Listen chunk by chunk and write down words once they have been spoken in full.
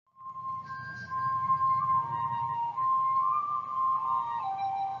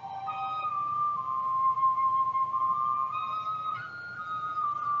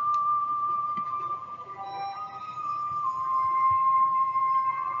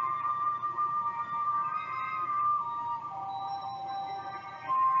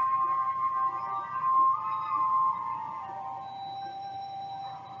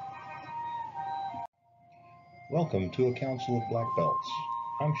Welcome to a Council of Black Belts.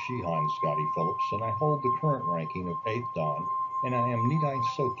 I'm Shihan Scotty Phillips, and I hold the current ranking of 8th Dan, and I am Nidai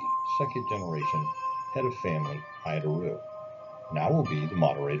Soki, second generation, head of family, Aido-Ryu. And I will be the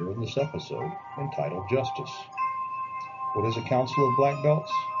moderator of this episode, entitled Justice. What is a Council of Black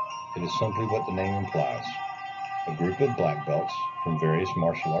Belts? It is simply what the name implies. A group of black belts from various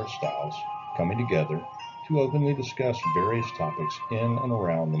martial arts styles coming together to openly discuss various topics in and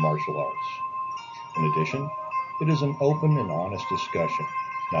around the martial arts. In addition, it is an open and honest discussion,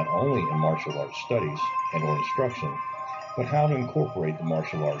 not only in martial arts studies and or instruction, but how to incorporate the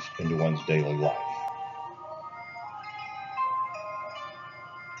martial arts into one's daily life.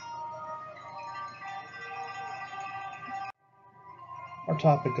 Our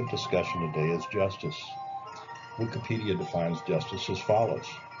topic of discussion today is justice. Wikipedia defines justice as follows.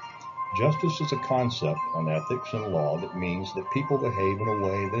 Justice is a concept on ethics and law that means that people behave in a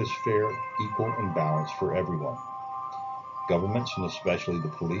way that is fair, equal, and balanced for everyone. Governments, and especially the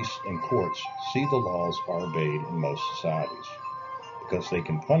police and courts, see the laws are obeyed in most societies. Because they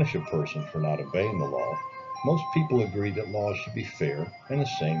can punish a person for not obeying the law, most people agree that laws should be fair and the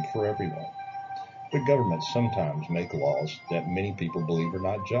same for everyone. But governments sometimes make laws that many people believe are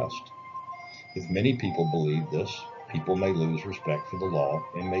not just. If many people believe this, people may lose respect for the law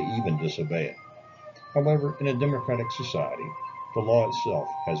and may even disobey it. However, in a democratic society, the law itself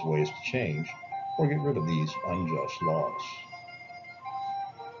has ways to change or get rid of these unjust laws.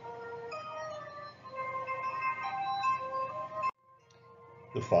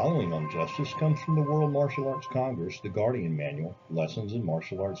 The following on justice comes from the World Martial Arts Congress, the Guardian Manual, Lessons in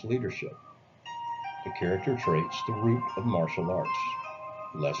Martial Arts Leadership. The character traits, the root of martial arts.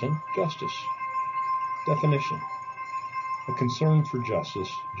 Lesson, justice. Definition, a concern for justice,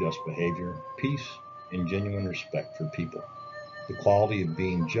 just behavior, peace, and genuine respect for people. The quality of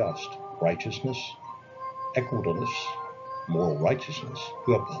being just, righteousness, equitableness, moral righteousness,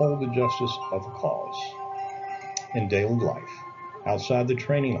 to uphold the justice of a cause. In daily life, outside the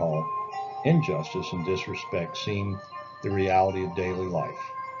training hall, injustice and disrespect seem the reality of daily life.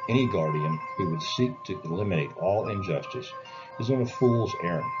 Any guardian who would seek to eliminate all injustice is on a fool's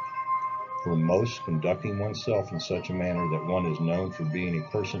errand. For most, conducting oneself in such a manner that one is known for being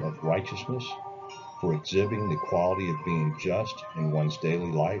a person of righteousness, for exhibiting the quality of being just in one's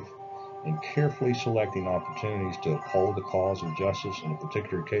daily life, and carefully selecting opportunities to uphold the cause of justice in a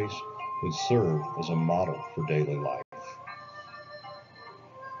particular case would serve as a model for daily life.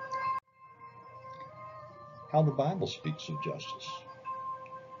 How the Bible speaks of justice.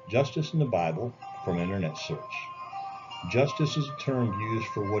 Justice in the Bible from internet search. Justice is a term used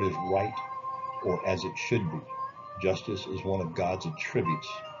for what is right or as it should be. Justice is one of God's attributes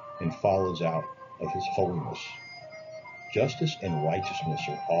and follows out of his holiness. Justice and righteousness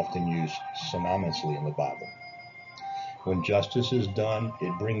are often used synonymously in the Bible. When justice is done,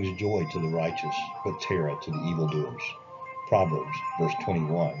 it brings joy to the righteous, but terror to the evildoers. Proverbs, verse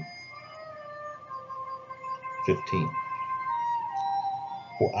 21, 15.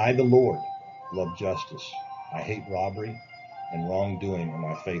 For I, the Lord, love justice. I hate robbery and wrongdoing in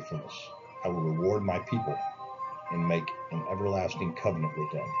my faithfulness. I will reward my people and make an everlasting covenant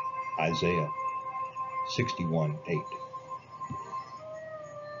with them. Isaiah 61:8.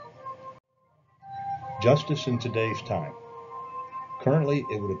 Justice in today's time. Currently,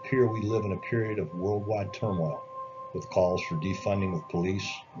 it would appear we live in a period of worldwide turmoil, with calls for defunding of police,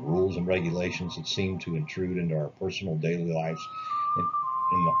 rules and regulations that seem to intrude into our personal daily lives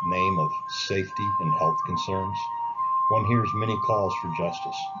in the name of safety and health concerns. One hears many calls for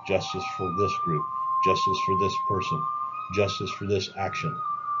justice. Justice for this group, justice for this person, justice for this action.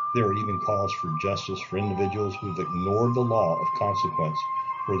 There are even calls for justice for individuals who've ignored the law of consequence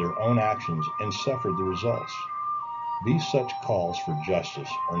for their own actions and suffered the results. These such calls for justice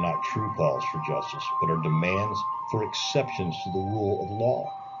are not true calls for justice, but are demands for exceptions to the rule of law,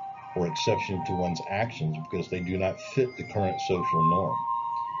 or exception to one's actions because they do not fit the current social norm.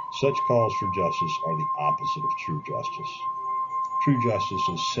 Such calls for justice are the opposite of true justice. True justice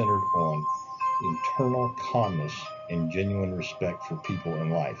is centered on internal calmness and genuine respect for people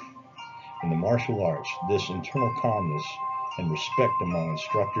and life. In the martial arts, this internal calmness and respect among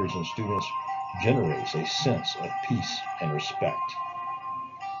instructors and students generates a sense of peace and respect.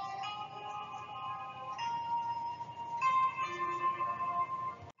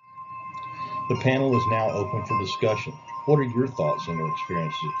 The panel is now open for discussion. What are your thoughts and your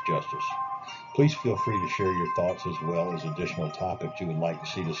experiences with justice? Please feel free to share your thoughts as well as additional topics you would like to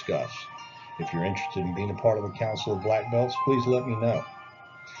see discussed. If you're interested in being a part of a Council of Black Belts, please let me know.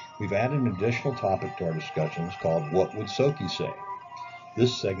 We've added an additional topic to our discussions called What Would Soki Say?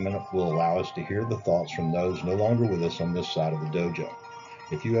 This segment will allow us to hear the thoughts from those no longer with us on this side of the dojo.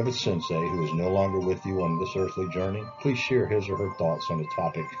 If you have a sensei who is no longer with you on this earthly journey, please share his or her thoughts on the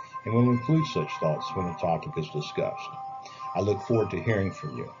topic, and we'll include such thoughts when the topic is discussed. I look forward to hearing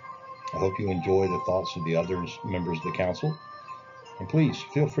from you. I hope you enjoy the thoughts of the other members of the council. And please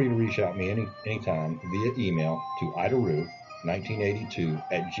feel free to reach out to me anytime via email to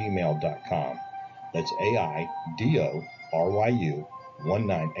Aido-Ryu1982@gmail.com. That's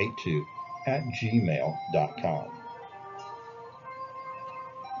AIDORYU1982@gmail.com.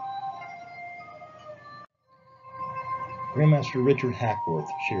 Grandmaster Richard Hackworth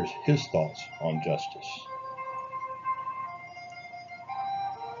shares his thoughts on justice.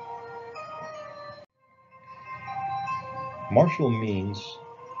 Martial means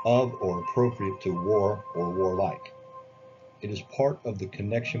of or appropriate to war or warlike. It is part of the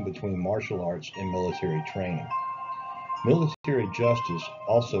connection between martial arts and military training. Military justice,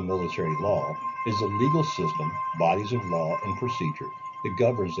 also military law, is a legal system, bodies of law and procedure that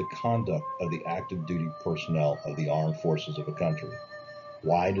governs the conduct of the active duty personnel of the armed forces of a country.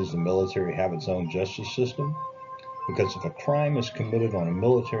 Why does the military have its own justice system? Because if a crime is committed on a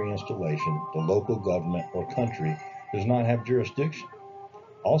military installation, the local government or country does not have jurisdiction.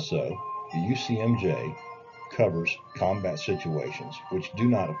 Also, the UCMJ covers combat situations which do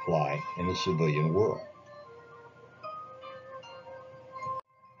not apply in the civilian world.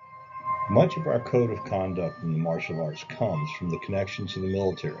 Much of our code of conduct in the martial arts comes from the connection to the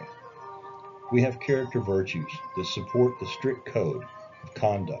military. We have character virtues that support the strict code of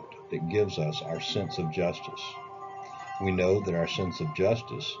conduct that gives us our sense of justice. We know that our sense of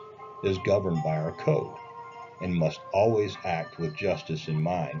justice is governed by our code and must always act with justice in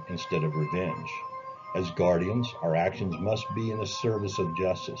mind instead of revenge. As guardians, our actions must be in the service of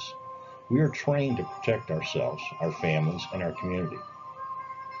justice. We are trained to protect ourselves, our families, and our community.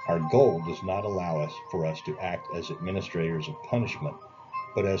 Our goal does not allow for us to act as administrators of punishment,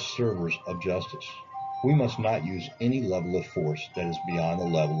 but as servers of justice. We must not use any level of force that is beyond the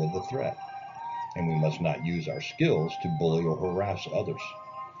level of the threat, and we must not use our skills to bully or harass others.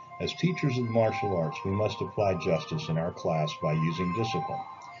 As teachers of martial arts, we must apply justice in our class by using discipline.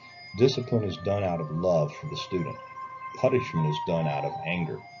 Discipline is done out of love for the student. Punishment is done out of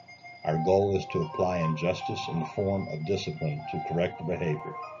anger. Our goal is to apply injustice in the form of discipline to correct the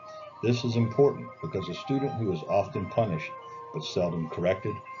behavior. This is important because a student who is often punished but seldom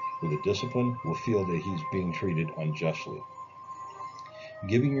corrected with a discipline will feel that he's being treated unjustly.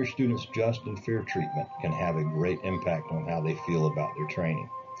 Giving your students just and fair treatment can have a great impact on how they feel about their training.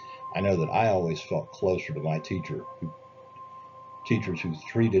 I know that I always felt closer to my teachers who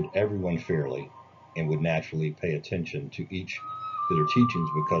treated everyone fairly and would naturally pay attention to each of their teachings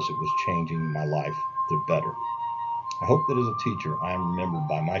because it was changing my life for the better. I hope that as a teacher, I am remembered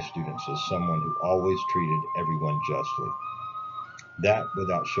by my students as someone who always treated everyone justly. That,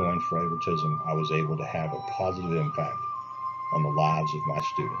 without showing favoritism, I was able to have a positive impact on the lives of my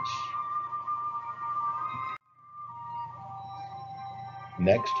students.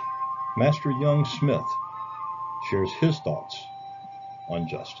 Next, Master Young Smith shares his thoughts on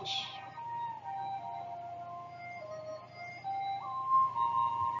justice.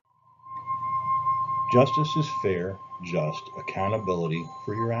 Justice is fair, just accountability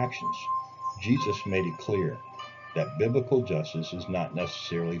for your actions. Jesus made it clear that biblical justice is not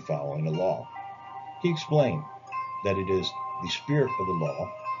necessarily following the law. He explained that it is the spirit of the law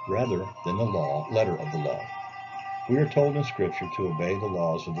rather than the letter of the law. We are told in Scripture to obey the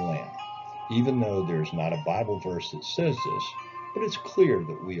laws of the land, even though there is not a Bible verse that says this, but it's clear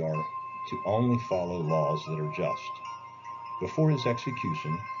that we are to only follow laws that are just. Before his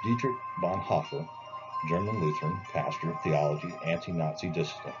execution, Dietrich Bonhoeffer, German Lutheran, pastor, theology, anti-Nazi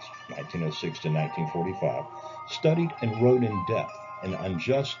dissident, 1906 to 1945, studied and wrote in depth on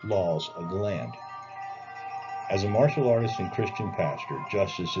unjust laws of the land. As a martial artist and Christian pastor,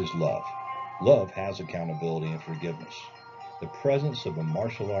 justice is love. Love has accountability and forgiveness. The presence of a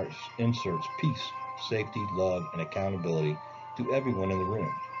martial arts inserts peace, safety, love, and accountability to everyone in the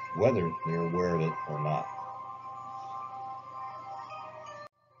room, whether they are aware of it or not.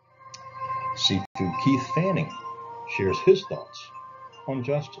 Sifu Keith Fanning shares his thoughts on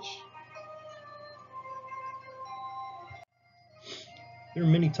justice. There are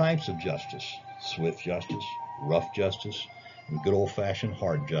many types of justice: swift justice, rough justice, and good old-fashioned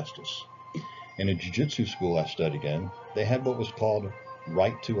hard justice. In a jiu-jitsu school I studied in, they had what was called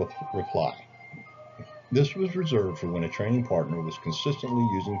right to a reply. This was reserved for when a training partner was consistently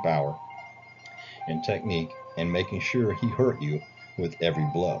using power and technique and making sure he hurt you with every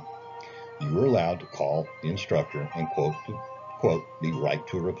blow. You were allowed to call the instructor and quote quote, the right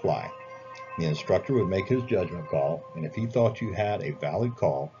to a reply. The instructor would make his judgment call, and if he thought you had a valid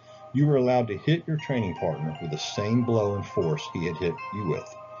call, you were allowed to hit your training partner with the same blow and force he had hit you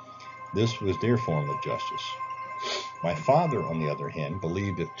with. This was their form of justice. My father, on the other hand,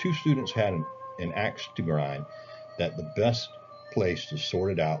 believed if two students had an axe to grind, that the best place to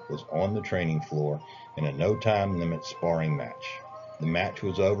sort it out was on the training floor in a no-time limit sparring match. The match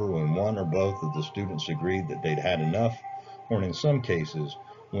was over when one or both of the students agreed that they'd had enough, or in some cases,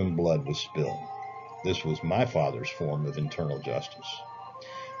 when blood was spilled. This was my father's form of internal justice.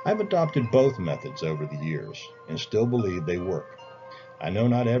 I've adopted both methods over the years and still believe they work. I know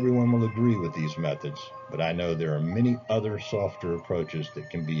not everyone will agree with these methods, but I know there are many other softer approaches that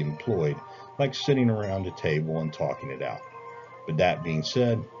can be employed, like sitting around a table and talking it out. But that being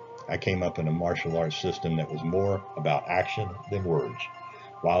said, I came up in a martial arts system that was more about action than words.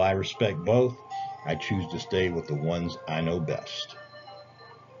 While I respect both, I choose to stay with the ones I know best.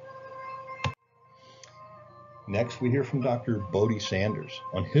 Next, we hear from Dr. Bodie Sanders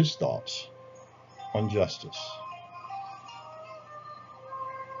on his thoughts on justice.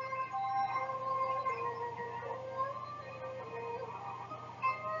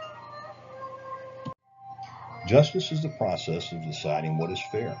 Justice is the process of deciding what is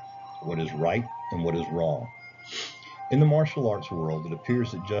fair, what is right, and what is wrong. In the martial arts world, it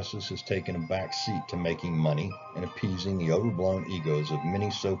appears that justice has taken a back seat to making money and appeasing the overblown egos of many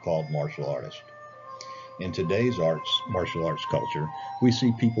so-called martial artists. In today's martial arts culture, we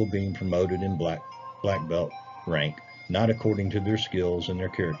see people being promoted in black belt rank, not according to their skills and their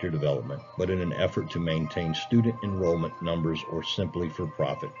character development, but in an effort to maintain student enrollment numbers or simply for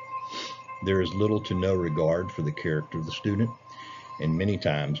profit. There is little to no regard for the character of the student, and many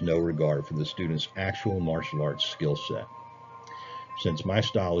times no regard for the student's actual martial arts skill set. Since my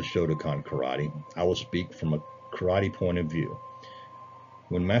style is Shotokan karate, I will speak from a karate point of view.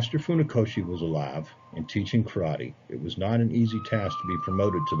 When Master Funakoshi was alive and teaching karate, it was not an easy task to be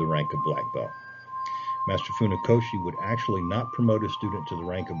promoted to the rank of black belt. Master Funakoshi would actually not promote a student to the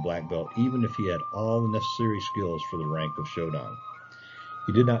rank of black belt even if he had all the necessary skills for the rank of Shodan.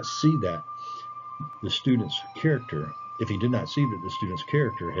 He did not see that the student's character, if he did not see that the student's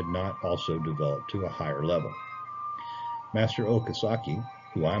character had not also developed to a higher level. Master Okasaki,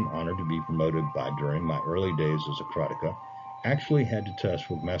 who I'm honored to be promoted by during my early days as a karateka, actually had to test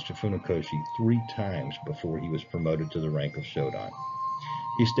with Master Funakoshi 3 times before he was promoted to the rank of Shodan.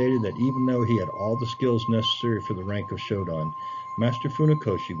 He stated that even though he had all the skills necessary for the rank of Shodan, Master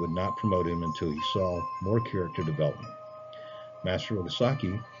Funakoshi would not promote him until he saw more character development. Master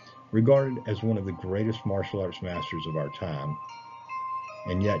Okasaki, regarded as one of the greatest martial arts masters of our time,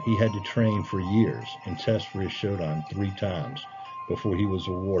 and yet he had to train for years and test for his Shodan 3 times before he was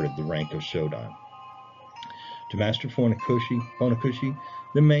awarded the rank of Shodan. To Master Funakoshi,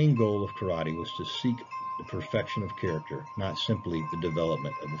 the main goal of karate was to seek the perfection of character, not simply the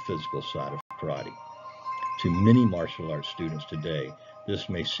development of the physical side of karate. To many martial arts students today, this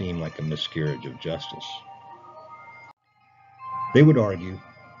may seem like a miscarriage of justice. They would argue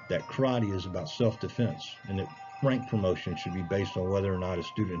that karate is about self-defense and that rank promotion should be based on whether or not a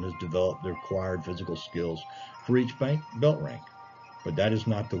student has developed the required physical skills for each belt rank. But that is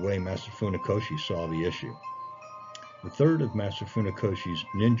not the way Master Funakoshi saw the issue. The third of Master Funakoshi's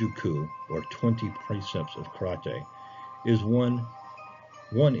ninjuku, or 20 precepts of karate, is one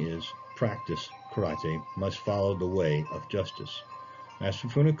is practice karate must follow the way of justice. Master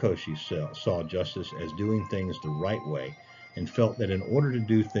Funakoshi saw justice as doing things the right way and felt that in order to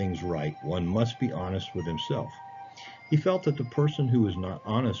do things right, one must be honest with himself. He felt that the person who is not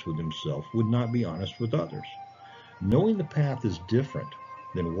honest with himself would not be honest with others. Knowing the path is different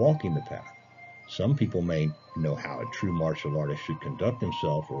than walking the path. Some people may know how a true martial artist should conduct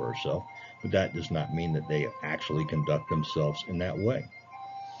himself or herself, but that does not mean that they actually conduct themselves in that way.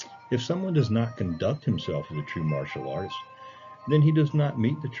 If someone does not conduct himself as a true martial artist, then he does not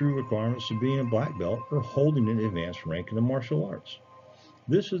meet the true requirements of being a black belt or holding an advanced rank in the martial arts.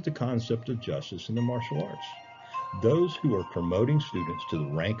 This is the concept of justice in the martial arts. Those who are promoting students to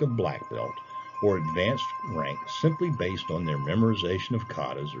the rank of black belt or advanced rank simply based on their memorization of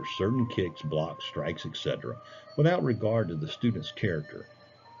katas or certain kicks, blocks, strikes, etc., without regard to the student's character,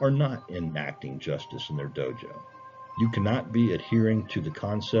 are not enacting justice in their dojo. You cannot be adhering to the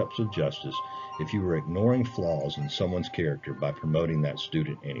concepts of justice if you are ignoring flaws in someone's character by promoting that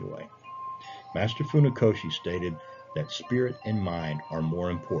student anyway. Master Funakoshi stated that spirit and mind are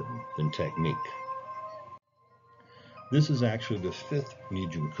more important than technique. This is actually the 5th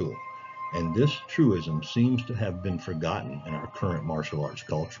Nijunku, and this truism seems to have been forgotten in our current martial arts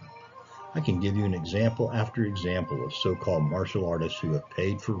culture. I can give you an example after example of so-called martial artists who have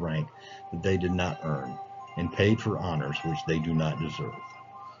paid for rank that they did not earn and paid for honors which they do not deserve.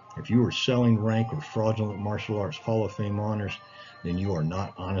 If you are selling rank or fraudulent martial arts Hall of Fame honors, then you are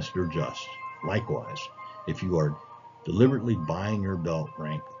not honest or just. Likewise, if you are deliberately buying your belt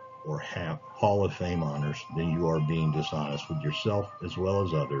rank or have Hall of Fame honors, then you are being dishonest with yourself as well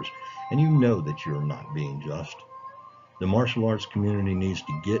as others, and you know that you are not being just. The martial arts community needs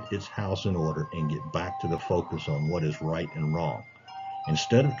to get its house in order and get back to the focus on what is right and wrong,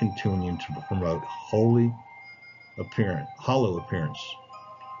 instead of continuing to promote hollow appearances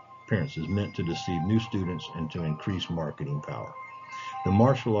meant to deceive new students and to increase marketing power. The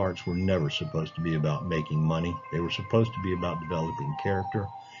martial arts were never supposed to be about making money. They were supposed to be about developing character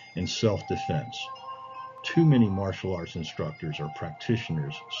and self-defense. Too many martial arts instructors or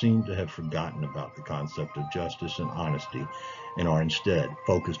practitioners seem to have forgotten about the concept of justice and honesty and are instead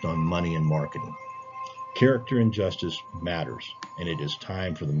focused on money and marketing. Character and justice matters, and it is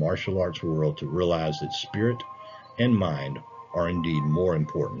time for the martial arts world to realize that spirit and mind are indeed more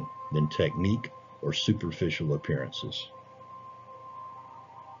important than technique or superficial appearances.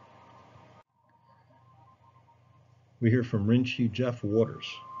 We hear from Rinchi Jeff Waters.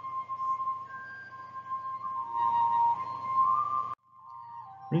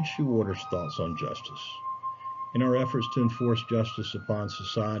 Rinchi Waters' thoughts on justice. In our efforts to enforce justice upon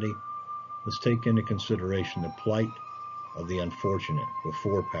society, let's take into consideration the plight of the unfortunate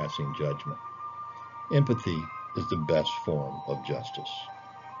before passing judgment. Empathy is the best form of justice.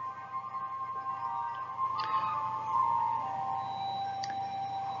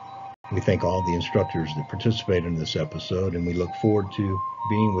 We thank all the instructors that participated in this episode, and we look forward to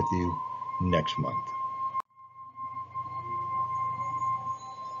being with you next month.